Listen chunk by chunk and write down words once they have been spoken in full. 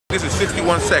This is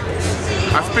 61 seconds.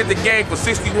 I spit the game for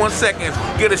 61 seconds.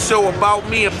 Get a show about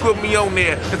me and put me on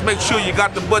there. Let's make sure you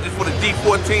got the budget for the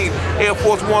D14, Air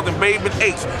Force Ones, and Baby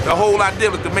H. The whole idea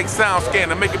is to make sound scan,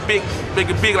 to make it big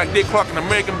like Dick Clark in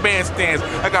American Bandstands.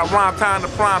 I got Rhyme Time to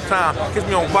Prime Time. Kiss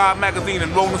me on Vibe Magazine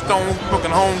and Rolling Stone,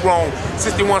 looking homegrown.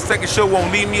 61 second show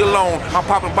won't leave me alone. I'm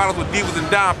popping bottles with divas and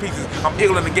dime pieces. I'm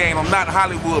ill in the game. I'm not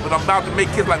Hollywood, but I'm about to make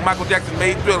hits like Michael Jackson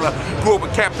made Thriller. Grew up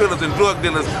with cat pillars and drug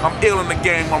dealers. I'm ill in the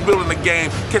game. I'm real in the game.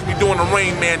 Catch me doing the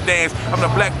Rain Man dance. I'm the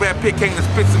Black Brad Pitt, came to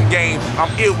spit some game. I'm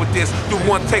ill with this. Do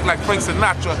one take like Frank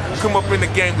Sinatra. Come up in the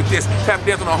game with this. Tap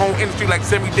dance on the home industry like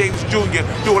Sammy Davis Jr.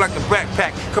 Do it like the Brat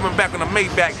Pack. Coming back on the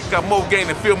Maybach. Got more game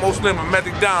and feel more slim and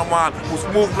Magic Down Wine. Was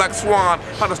smooth like Swan.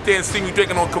 Understand, see me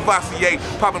drinking on Cavassier.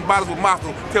 Popping bottles with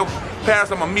Moscow. Tell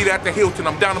Paris I'm a meet at the Hilton.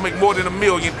 I'm down to make more than $1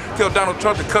 million. Tell Donald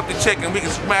Trump to cut the check and we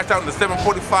can smash out in the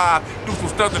 745. Do some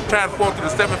stunts and transform to the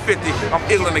 750. I'm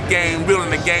ill in the game, real in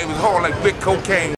the game. It's hard like big cocaine.